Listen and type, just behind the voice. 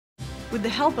With the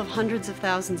help of hundreds of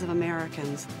thousands of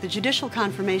Americans, the Judicial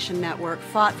Confirmation Network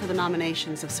fought for the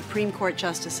nominations of Supreme Court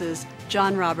Justices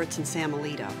John Roberts and Sam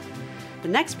Alito. The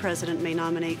next president may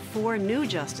nominate 4 new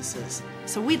justices,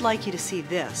 so we'd like you to see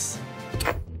this.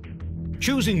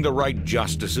 Choosing the right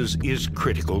justices is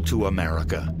critical to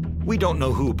America. We don't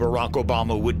know who Barack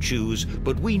Obama would choose,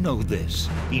 but we know this.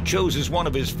 He chose as one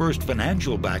of his first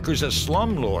financial backers a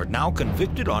slumlord now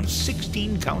convicted on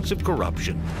 16 counts of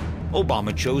corruption.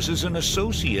 Obama chose as an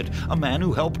associate a man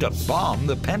who helped to bomb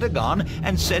the Pentagon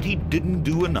and said he didn't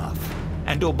do enough.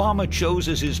 And Obama chose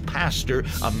as his pastor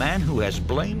a man who has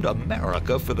blamed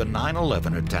America for the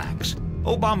 9/11 attacks.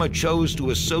 Obama chose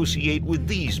to associate with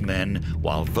these men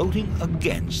while voting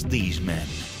against these men.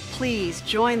 Please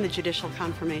join the Judicial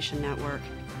Confirmation Network.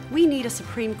 We need a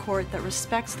Supreme Court that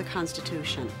respects the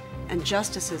Constitution and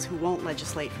justices who won't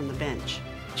legislate from the bench.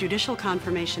 Judicial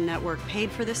Confirmation Network paid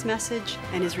for this message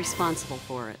and is responsible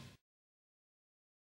for it.